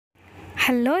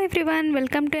Hello everyone,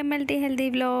 welcome to MLT healthy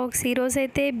vlogs. ఈరోజు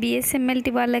అయితే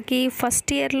BSMLT వాళ్ళకి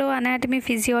ఫస్ట్ ఇయర్లో అనాటమీ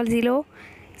ఫిజియాలజీలో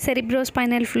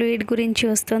సెరిబ్రోస్పైనల్ ఫ్లూయిడ్ గురించి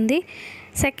వస్తుంది.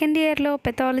 సెకండ్ ఇయర్లో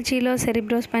పెథాలజీలో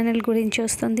సెరిబ్రోస్పైనల్ గురించి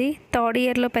వస్తుంది. థర్డ్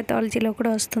ఇయర్లో పెథాలజీలో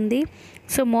కూడా వస్తుంది.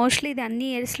 సో మోస్ట్లీ ఇది అన్ని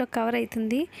ఇయర్స్లో కవర్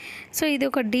అవుతుంది. సో ఇది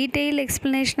ఒక డీటెయిల్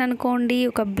ఎక్స్ప్లెనేషన్ అనుకోండి,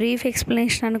 ఒక బ్రీఫ్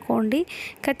ఎక్స్ప్లెనేషన్ అనుకోండి.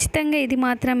 ఖచ్చితంగా ఇది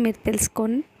మాత్రం మీరు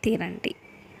తెలుసుకొని తీరండి.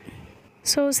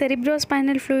 సో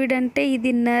సెరిబ్రోస్పైనల్ ఫ్లూయిడ్ అంటే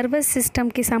ఇది నర్వస్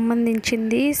సిస్టమ్కి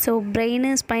సంబంధించింది. సో బ్రెయిన్,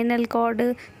 స్పైనల్ కార్డ్,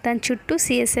 దాని చుట్టూ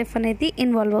CSF అనేది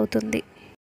ఇన్వాల్వ్ అవుతుంది.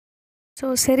 సో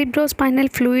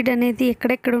సెరిబ్రోస్పైనల్ ఫ్లూయిడ్ అనేది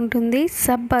ఎక్కడెక్కడ ఉంటుంది?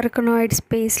 సబ్ ఆర్కనాయిడ్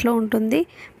స్పేస్లో ఉంటుంది,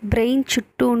 బ్రెయిన్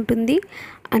చుట్టూ ఉంటుంది,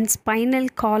 అండ్ స్పైనల్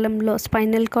కాలంలో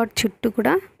స్పైనల్ కార్డ్ చుట్టూ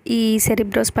కూడా ఈ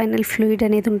సెరిబ్రోస్పైనల్ ఫ్లూయిడ్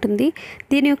అనేది ఉంటుంది.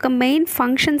 దీని యొక్క మెయిన్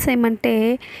ఫంక్షన్స్ ఏమంటే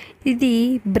ఇది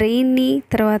బ్రెయిన్ని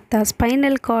తర్వాత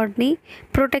స్పైనల్ కార్డ్ని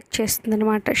ప్రొటెక్ట్ చేస్తుంది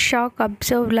అనమాట. షాక్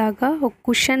అబ్జర్వ్ లాగా ఒక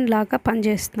కుషన్ లాగా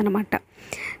పనిచేస్తుంది అనమాట.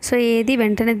 సో ఏది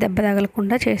వెంటనే దెబ్బ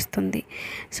తగలకుండా చేస్తుంది.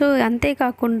 సో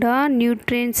అంతేకాకుండా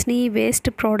న్యూట్రియంట్స్ని, వేస్ట్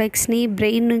ప్రోడక్ట్స్ని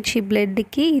బ్రెయిన్ నుంచి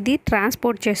బ్లడ్కి ఇది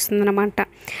ట్రాన్స్పోర్ట్ చేస్తుంది అనమాట.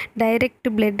 డైరెక్ట్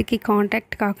బ్లడ్కి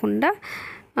కాంటాక్ట్ కాకుండా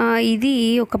ఇది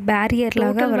ఒక బ్యారియర్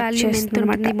లాగా వర్క్ చేస్తుంది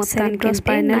అనమాట. మొత్తానికి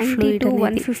స్పైనల్ ఫ్లూయిడ్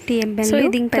 150 ml. సో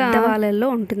ఇది ఇంకా పెద్దవాళ్ళల్లో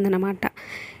ఉంటుందన్నమాట.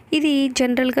 ఇది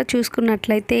జనరల్గా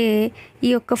చూసుకున్నట్లయితే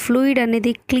ఈ యొక్క ఫ్లూయిడ్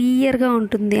అనేది క్లియర్గా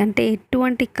ఉంటుంది. అంటే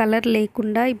ఎటువంటి కలర్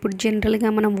లేకుండా, ఇప్పుడు జనరల్గా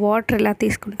మనం వాటర్ ఎలా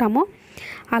తీసుకుంటామో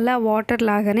అలా వాటర్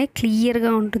లాగానే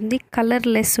క్లియర్గా ఉంటుంది,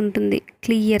 కలర్లెస్ ఉంటుంది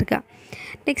క్లియర్గా.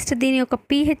 నెక్స్ట్ దీని యొక్క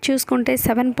pH చూసుకుంటే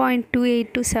 7.28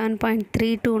 to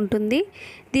 7.32 ఉంటుంది.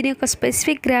 దీని యొక్క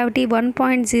స్పెసిఫిక్ గ్రావిటీ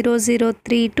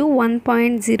 1.003 to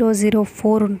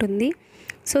 1.004 ఉంటుంది.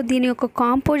 సో దీని యొక్క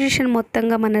కాంపోజిషన్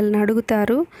మొత్తంగా మనల్ని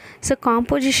అడుగుతారు. సో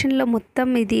కాంపోజిషన్లో మొత్తం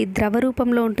ఇది ద్రవ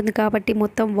రూపంలో ఉంటుంది కాబట్టి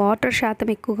మొత్తం వాటర్ శాతం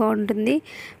ఎక్కువగా ఉంటుంది.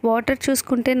 వాటర్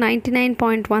చూసుకుంటే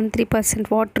 99.13%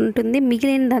 వాటర్ ఉంటుంది,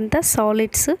 మిగిలినదంతా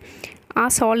సాలిడ్స్. ఆ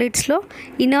సాలిడ్స్లో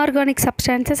ఇన్ఆర్గానిక్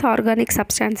సబ్స్టాన్సెస్, ఆర్గానిక్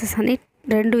సబ్స్టాన్సెస్ అని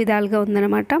రెండు విధాలుగా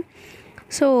ఉందన్నమాట.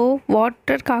 సో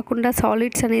వాటర్ కాకుండా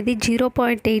సాలిడ్స్ అనేది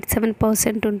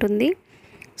 0.87% ఉంటుంది.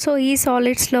 సో ఈ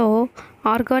సాలిడ్స్లో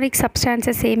ఆర్గానిక్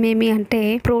సబ్స్టాన్సెస్ ఏమేమి అంటే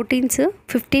ప్రోటీన్స్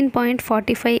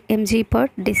 15.45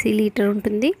 mg/dL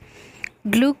ఉంటుంది,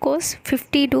 glucose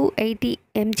 50 to 80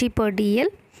 mg/dL,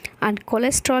 and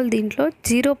cholesterol దీంట్లో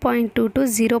 0.2 to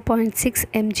 0.6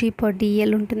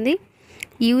 mg/dL ఉంటుంది.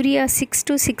 Urea 6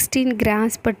 to 16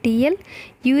 grams/dL,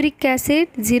 uric acid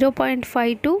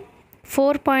 0.5 to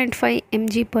 4.5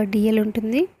 mg/dL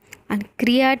ఉంటుంది, అండ్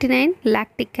క్రియాటినైన్,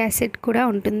 లాక్టిక్ యాసిడ్ కూడా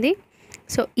ఉంటుంది.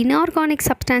 సో ఇన్ఆర్గానిక్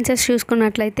సబ్స్టాన్సెస్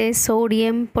చూసుకున్నట్లయితే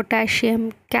sodium, potassium,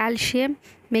 calcium,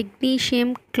 magnesium,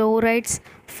 chlorides,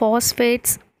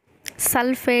 phosphates,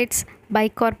 sulphates,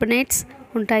 bicarbonates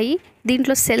ఉంటాయి.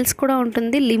 దీంట్లో cells కూడా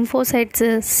ఉంటుంది. Lymphocytes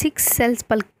 6 cells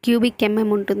per cubic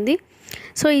mm ఉంటుంది.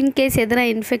 సో ఇన్ కేస్ ఏదైనా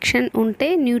ఇన్ఫెక్షన్ ఉంటే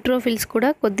న్యూట్రోఫిల్స్ కూడా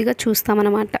కొద్దిగా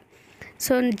చూస్తామన్నమాట.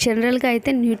 సో జనరల్గా అయితే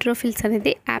న్యూట్రోఫిల్స్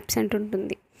అనేది యాబ్సెంట్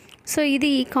ఉంటుంది. సో ఇది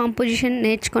కాంపోజిషన్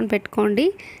నేర్చుకొని పెట్టుకోండి.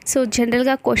 సో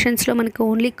జనరల్గా క్వశ్చన్స్లో మనకి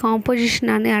ఓన్లీ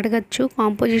కాంపోజిషన్ అని అడగచ్చు,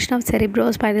 కాంపోజిషన్ ఆఫ్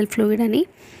సెరిబ్రోస్పైనల్ ఫ్లూయిడ్ అని.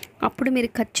 అప్పుడు మీరు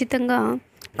ఖచ్చితంగా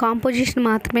కాంపోజిషన్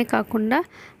మాత్రమే కాకుండా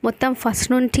మొత్తం ఫస్ట్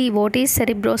నుంచి వాట్ ఈజ్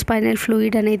సెరిబ్రోస్పైనల్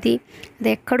ఫ్లూయిడ్ అనేది,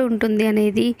 అది ఎక్కడ ఉంటుంది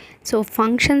అనేది, సో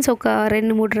ఫంక్షన్స్ ఒక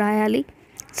 2-3 రాయాలి.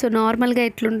 సో నార్మల్గా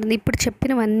ఎట్లుంటుంది ఇప్పుడు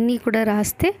చెప్పినవన్నీ కూడా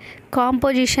రాస్తే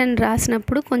కాంపోజిషన్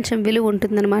రాసినప్పుడు కొంచెం విలువ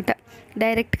ఉంటుందన్నమాట.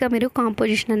 డైరెక్ట్గా మీరు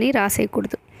కాంపోజిషన్ అని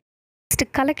రాసేయకూడదు. నెక్స్ట్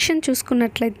కలెక్షన్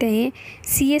చూసుకున్నట్లయితే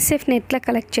CSFని ఎట్లా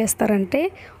కలెక్ట్ చేస్తారంటే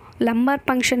లంబార్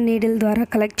పంక్షన్ నీడిల్ ద్వారా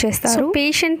కలెక్ట్ చేస్తారు.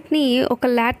 పేషెంట్ని ఒక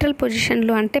లాటరల్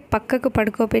పొజిషన్లో అంటే పక్కకు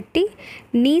పడుకోబెట్టి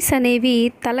నీస్ అనేవి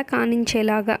తల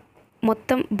కానించేలాగా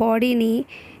మొత్తం బాడీని,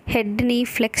 హెడ్ని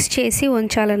ఫ్లెక్స్ చేసి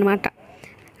ఉంచాలన్నమాట.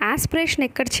 ఆస్పిరేషన్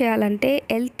ఎక్కడ చేయాలంటే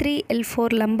L3, L4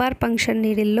 lumbar function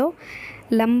నీడిల్లో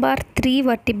lumbar 3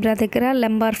 vertebra దగ్గర,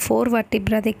 లంబార్ 4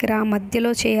 వర్టిబ్రా దగ్గర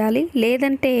మధ్యలో చేయాలి.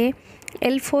 లేదంటే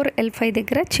L4, L5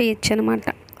 దగ్గర చేయొచ్చు అనమాట.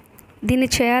 దీన్ని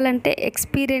చేయాలంటే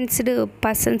ఎక్స్పీరియన్స్డ్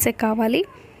పర్సన్సే కావాలి.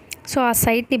 సో ఆ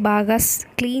సైట్ని బాగా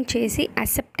క్లీన్ చేసి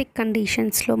అసెప్టిక్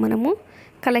కండిషన్స్లో మనము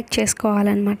కలెక్ట్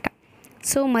చేసుకోవాలన్నమాట.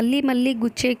 సో మళ్ళీ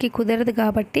గుచ్చేకి కుదరదు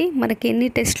కాబట్టి మనకి ఎన్ని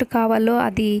టెస్టులు కావాలో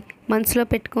అది మనసులో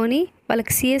పెట్టుకొని,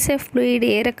 వాళ్ళకి CSF ఫ్లూయిడ్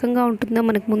ఏ రకంగా ఉంటుందో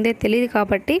మనకు ముందే తెలియదు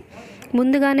కాబట్టి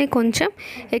ముందుగానే కొంచెం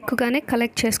ఎక్కువగానే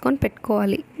కలెక్ట్ చేసుకొని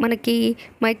పెట్టుకోవాలి. మనకి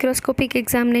మైక్రోస్కోపిక్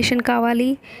ఎగ్జామినేషన్ కావాలి,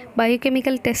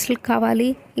 బయోకెమికల్ టెస్టులు కావాలి,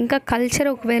 ఇంకా కల్చర్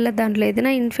ఒకవేళ దాంట్లో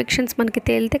ఏదైనా ఇన్ఫెక్షన్స్ మనకి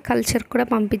తేలితే కల్చర్ కూడా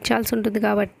పంపించాల్సి ఉంటుంది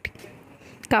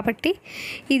కాబట్టి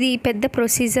ఇది పెద్ద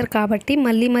ప్రొసీజర్ కాబట్టి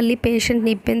మళ్ళీ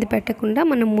పేషెంట్ని ఇబ్బంది పెట్టకుండా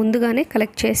మనం ముందుగానే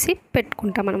కలెక్ట్ చేసి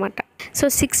పెట్టుకుంటాం అనమాట. సో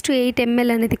 6 to 8 ml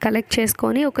అనేది కలెక్ట్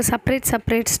చేసుకొని ఒక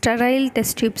సపరేట్ స్టెరైల్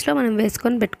టెస్ట్ ట్యూబ్స్లో మనం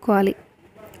వేసుకొని పెట్టుకోవాలి.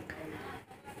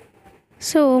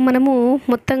 సో మనము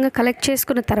మొత్తంగా కలెక్ట్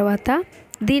చేసుకున్న తర్వాత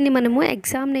దీన్ని మనము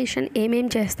ఎగ్జామినేషన్ ఏమేం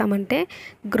చేస్తామంటే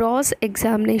గ్రాస్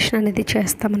ఎగ్జామినేషన్ అనేది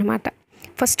చేస్తామన్నమాట.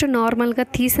 ఫస్ట్ నార్మల్గా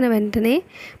తీసిన వెంటనే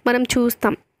మనం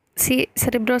చూస్తాం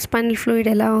సెరిబ్రోస్పైనల్ ఫ్లూయిడ్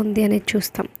ఎలా ఉంది అనేది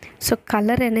చూస్తాం. సో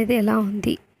కలర్ అనేది ఎలా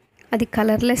ఉంది, అది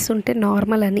కలర్లెస్ ఉంటే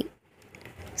నార్మల్ అని.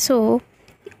 సో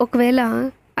ఒకవేళ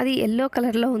అది ఎల్లో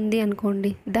కలర్లో ఉంది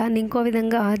అనుకోండి, దాన్ని ఇంకో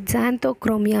విధంగా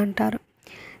జాంతోక్రోమియా అంటారు.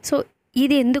 సో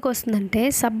ఇది ఎందుకు వస్తుందంటే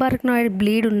సబ్ ఆర్కనాయిడ్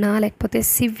బ్లీడ్ ఉన్నా లేకపోతే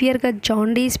సివియర్గా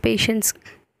జాండీస్ పేషెంట్స్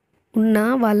ఉన్న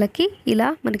వాళ్ళకి ఇలా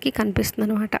మనకి కనిపిస్తుంది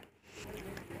అనమాట.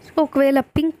 ఒకవేళ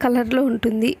పింక్ కలర్లో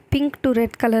ఉంటుంది, పింక్ టు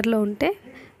రెడ్ కలర్లో ఉంటే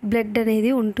బ్లడ్ అనేది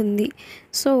ఉంటుంది.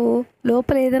 సో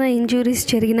లోపల ఏదైనా ఇంజురీస్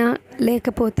జరిగినా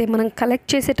లేకపోతే మనం కలెక్ట్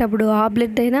చేసేటప్పుడు ఆ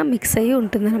బ్లడ్ అయినా మిక్స్ అయ్యి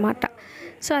ఉంటుందన్నమాట.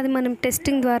 సో అది మనం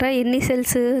టెస్టింగ్ ద్వారా ఎన్ని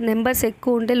సెల్స్ నెంబర్స్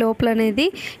ఎక్కువ ఉంటే లోపల అనేది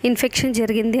ఇన్ఫెక్షన్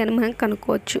జరిగింది అని మనం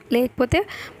కనుక్కోవచ్చు. లేకపోతే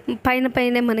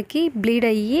పైన మనకి బ్లీడ్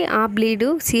అయ్యి ఆ బ్లీడు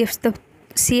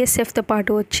సిఎస్ఎఫ్తో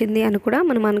పాటు వచ్చింది అని కూడా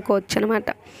మనం అనుకోవచ్చు అనమాట.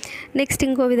 నెక్స్ట్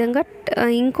ఇంకో విధంగా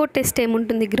ఇంకో టెస్ట్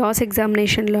ఏముంటుంది గ్రాస్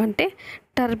ఎగ్జామినేషన్లో అంటే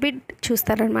టర్బిడ్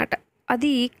చూస్తారనమాట.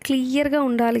 అది క్లియర్గా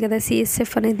ఉండాలి కదా,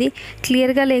 సిఎస్ఎఫ్ అనేది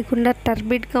క్లియర్గా లేకుండా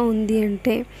టర్బిడ్గా ఉంది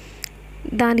అంటే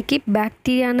దానికి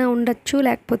బ్యాక్టీరియానా ఉండొచ్చు,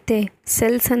 లేకపోతే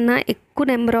సెల్స్ అన్నా ఎక్కువ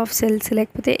నెంబర్ ఆఫ్ సెల్స్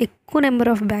లేకపోతే ఎక్కువ నెంబర్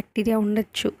ఆఫ్ బ్యాక్టీరియా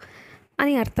ఉండొచ్చు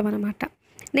అని అర్థం అనమాట.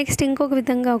 నెక్స్ట్ ఇంకొక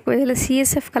విధంగా ఒకవేళ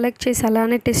సిఎస్ఎఫ్ కలెక్ట్ చేసి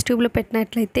అలానే టెస్ట్ ట్యూబ్లో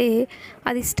పెట్టినట్లయితే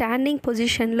అది స్టాండింగ్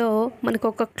పొజిషన్లో మనకు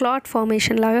ఒక క్లాట్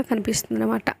ఫార్మేషన్ లాగా కనిపిస్తుంది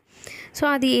అనమాట. సో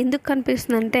అది ఎందుకు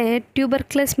కనిపిస్తుందంటే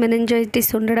ట్యూబర్క్యులస్ మెనింజైటిస్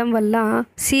ఉండడం వల్ల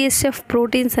సిఎస్ఎఫ్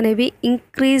ప్రోటీన్స్ అనేవి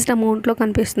ఇంక్రీజ్డ్ అమౌంట్లో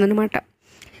కనిపిస్తుంది అనమాట.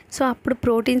 సో అప్పుడు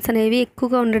ప్రోటీన్స్ అనేవి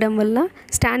ఎక్కువగా ఉండడం వల్ల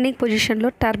స్టాండింగ్ పొజిషన్లో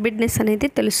టర్బిడ్నెస్ అనేది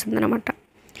తెలుస్తుంది అనమాట.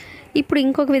 ఇప్పుడు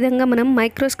ఇంకొక విధంగా మనం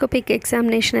మైక్రోస్కోపిక్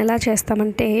ఎగ్జామినేషన్ ఎలా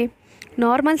చేస్తామంటే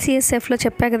నార్మల్ సిఎస్ఎఫ్లో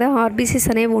చెప్పా కదా ఆర్బీసీస్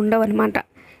అనేవి ఉండవు అనమాట,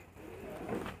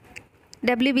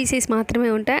 డబ్ల్యూబీసీస్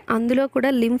మాత్రమే ఉంటాయి. అందులో కూడా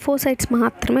లింఫోసైట్స్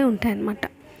మాత్రమే ఉంటాయి అన్నమాట.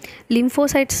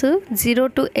 లింఫోసైట్స్ 0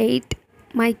 to 8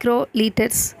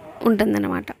 మైక్రోలీటర్స్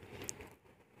ఉంటుందన్నమాట.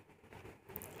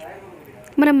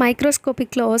 మనం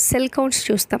మైక్రోస్కోపిక్లో సెల్ కౌంట్స్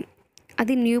చూస్తాం,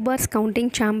 అది న్యూబార్స్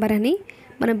కౌంటింగ్ ఛాంబర్ అని.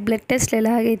 మనం బ్లడ్ టెస్ట్లు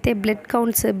ఎలాగైతే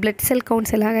బ్లడ్ సెల్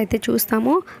కౌంట్స్ ఎలాగైతే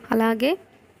చూస్తామో అలాగే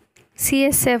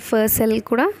సిఎస్ఎఫ్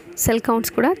సెల్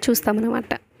కౌంట్స్ కూడా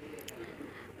చూస్తామన్నమాట.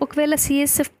 ఒకవేళ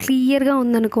సిఎస్ఎఫ్ క్లియర్గా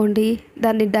ఉందనుకోండి,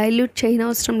 దాన్ని డైల్యూట్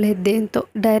చేయనవసరం లేదు దేంతో,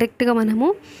 డైరెక్ట్గా మనము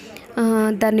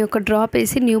దాన్ని ఒక డ్రాప్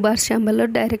వేసి న్యూబార్స్ ఛాంబర్లో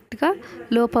డైరెక్ట్గా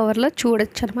లో పవర్లో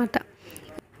చూడొచ్చు అనమాట.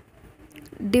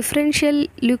 డిఫరెన్షియల్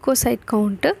ల్యూకోసైట్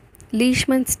కౌంట్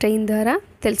లీష్మన్ స్టెయిన్ ద్వారా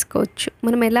తెలుసుకోవచ్చు.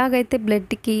 మనం ఎలాగైతే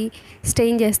బ్లడ్కి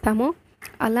స్టెయిన్ చేస్తామో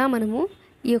అలా మనము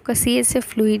ఈ యొక్క సిఎస్ఎఫ్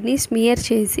ఫ్లూయిడ్ని స్మియర్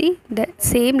చేసి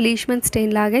సేమ్ లీష్మన్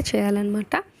స్టెయిన్ లాగే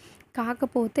చేయాలన్నమాట.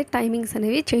 కాకపోతే టైమింగ్స్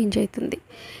అనేవి చేంజ్ అవుతుంది.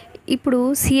 ఇప్పుడు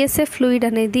సిఎస్ఎఫ్ ఫ్లూయిడ్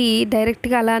అనేది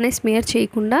డైరెక్ట్గా అలానే స్మియర్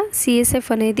చేయకుండా సిఎస్ఎఫ్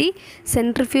అనేది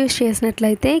సెంట్రిఫ్యూజ్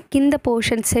చేసినట్లయితే కింద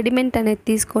పోర్షన్ సెడిమెంట్ అనేది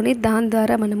తీసుకొని దాని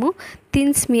ద్వారా మనము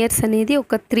థిన్ స్మియర్స్ అనేది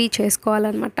ఒక 3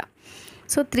 చేసుకోవాలన్నమాట.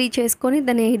 సో 3 చేసుకొని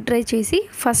దాన్ని ఎయిర్ డ్రై చేసి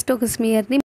ఫస్ట్ ఒక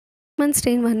స్మియర్ని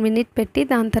స్టెయిన్ 1 minute పెట్టి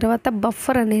దాని తర్వాత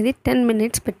బఫర్ అనేది 10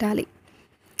 minutes పెట్టాలి.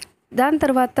 దాని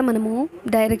తర్వాత మనము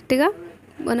డైరెక్ట్గా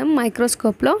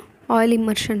మైక్రోస్కోప్లో ఆయిల్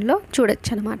ఇమ్మర్షన్లో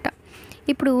చూడొచ్చు అనమాట.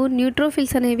 ఇప్పుడు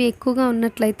న్యూట్రోఫిల్స్ అనేవి ఎక్కువగా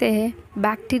ఉన్నట్లయితే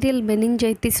బ్యాక్టీరియల్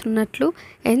మెనింజైటిస్ ఉన్నట్లు,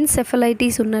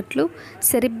 ఎన్సెఫలైటిస్ ఉన్నట్లు,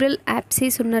 సెరిబ్రల్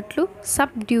యాప్సిస్ ఉన్నట్లు,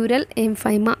 సబ్ డ్యూరల్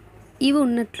ఎంఫైమా ఇవి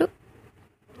ఉన్నట్లు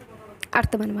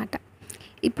అర్థం అనమాట.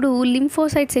 ఇప్పుడు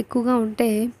లింఫోసైట్స్ ఎక్కువగా ఉంటే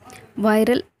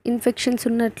వైరల్ ఇన్ఫెక్షన్స్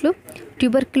ఉన్నట్లు,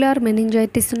 ట్యూబర్క్యులర్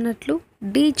మెనింజైటిస్ ఉన్నట్లు,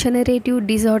 డీజెనరేటివ్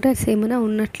డిజార్డర్స్ ఏమైనా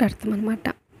ఉన్నట్లు అర్థం అనమాట.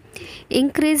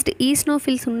 ఇంక్రీజ్డ్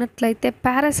ఈస్నోఫిల్స్ ఉన్నట్లయితే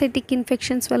పారాసైటిక్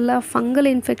ఇన్ఫెక్షన్స్ వల్ల, ఫంగల్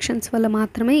ఇన్ఫెక్షన్స్ వల్ల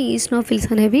మాత్రమే ఈస్నోఫిల్స్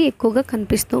అనేవి ఎక్కువగా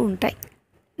కనిపిస్తూ ఉంటాయి.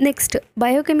 నెక్స్ట్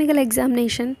బయోకెమికల్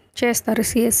ఎగ్జామినేషన్ చేస్తారు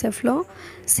సిఎస్ఎఫ్లో.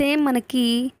 సేమ్ మనకి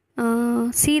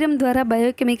సీరం ద్వారా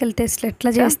బయోకెమికల్ టెస్ట్లు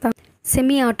ఎట్లా చేస్తాం,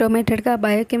 సెమీ ఆటోమేటెడ్గా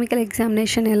బయోకెమికల్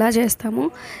ఎగ్జామినేషన్ ఎలా చేస్తామో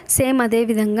సేమ్ అదే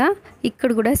విధంగా ఇక్కడ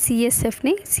కూడా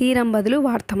సిఎస్ఎఫ్ని సీరం బదులు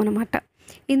వాడతామన్నమాట.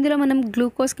 ఇందులో మనం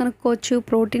గ్లూకోజ్ కనుక్కోవచ్చు,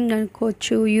 ప్రోటీన్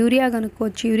కనుక్కోవచ్చు, యూరియా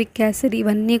కనుక్కోవచ్చు, యూరిక్ యాసిడ్,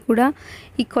 ఇవన్నీ కూడా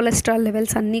ఈ కొలెస్ట్రాల్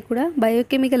లెవెల్స్ అన్నీ కూడా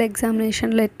బయోకెమికల్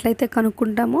ఎగ్జామినేషన్లో ఎట్లయితే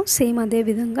కనుక్కుంటామో సేమ్ అదే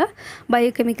విధంగా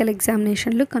బయోకెమికల్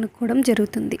ఎగ్జామినేషన్లు కనుక్కోవడం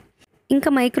జరుగుతుంది. ఇంకా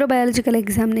మైక్రోబయాలజికల్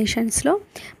ఎగ్జామినేషన్స్లో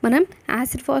మనం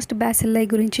యాసిడ్ ఫాస్ట్ బ్యాసిల్లై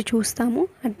గురించి చూస్తాము.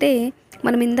 అంటే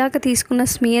మనం ఇందాక తీసుకున్న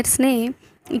స్మియర్స్నే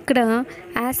ఇక్కడ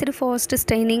యాసిడ్ ఫాస్ట్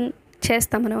స్టెయినింగ్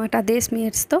చేస్తామన్నమాట అదే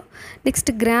స్మియర్స్తో.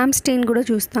 నెక్స్ట్ గ్రామ్ స్టెయిన్ కూడా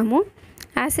చూస్తాము.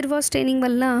 యాసిడ్ ఫాస్ట్ స్టెయినింగ్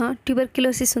వల్ల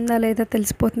ట్యూబర్క్యులోసిస్ ఉందా లేదా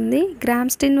తెలిసిపోతుంది. గ్రామ్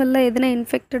స్టెయిన్ వల్ల ఏదైనా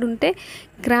ఇన్ఫెక్టెడ్ ఉంటే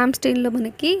గ్రామ్ స్టెయిన్లో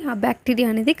మనకి ఆ బ్యాక్టీరియా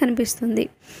అనేది కనిపిస్తుంది.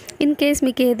 ఇన్ కేస్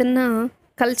మీకు ఏదైనా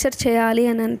కల్చర్ చేయాలి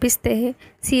అని అనిపిస్తే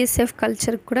సిఎస్ఎఫ్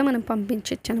కల్చర్ కూడా మనం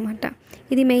పంపించవచ్చు అనమాట.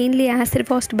 ఇది మెయిన్లీ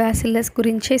యాసిడ్ బ్యాసిల్లస్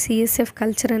గురించే సిఎస్ఎఫ్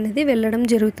కల్చర్ అనేది వెళ్ళడం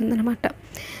జరుగుతుందనమాట.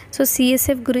 సో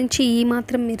సిఎస్ఎఫ్ గురించి ఈ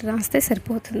మాత్రం మీరు రాస్తే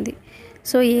సరిపోతుంది.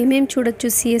 సో ఏమేమి చూడొచ్చు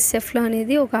సిఎస్ఎఫ్లో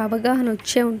అనేది ఒక అవగాహన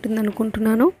వచ్చే ఉంటుంది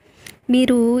అనుకుంటున్నాను.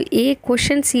 మీరు ఏ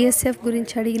క్వశ్చన్ సిఎస్ఎఫ్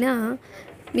గురించి అడిగినా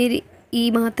మీరు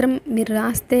ఈ మాత్రం మీరు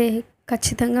రాస్తే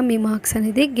ఖచ్చితంగా మీ మార్క్స్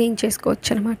అనేది గెయిన్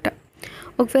చేసుకోవచ్చు అనమాట.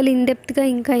 ఒకవేళ ఇన్డెప్త్గా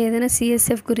ఇంకా ఏదైనా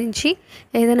సిఎస్ఎఫ్ గురించి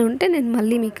ఏదైనా ఉంటే నేను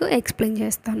మళ్ళీ మీకు ఎక్స్ప్లెయిన్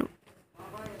చేస్తాను.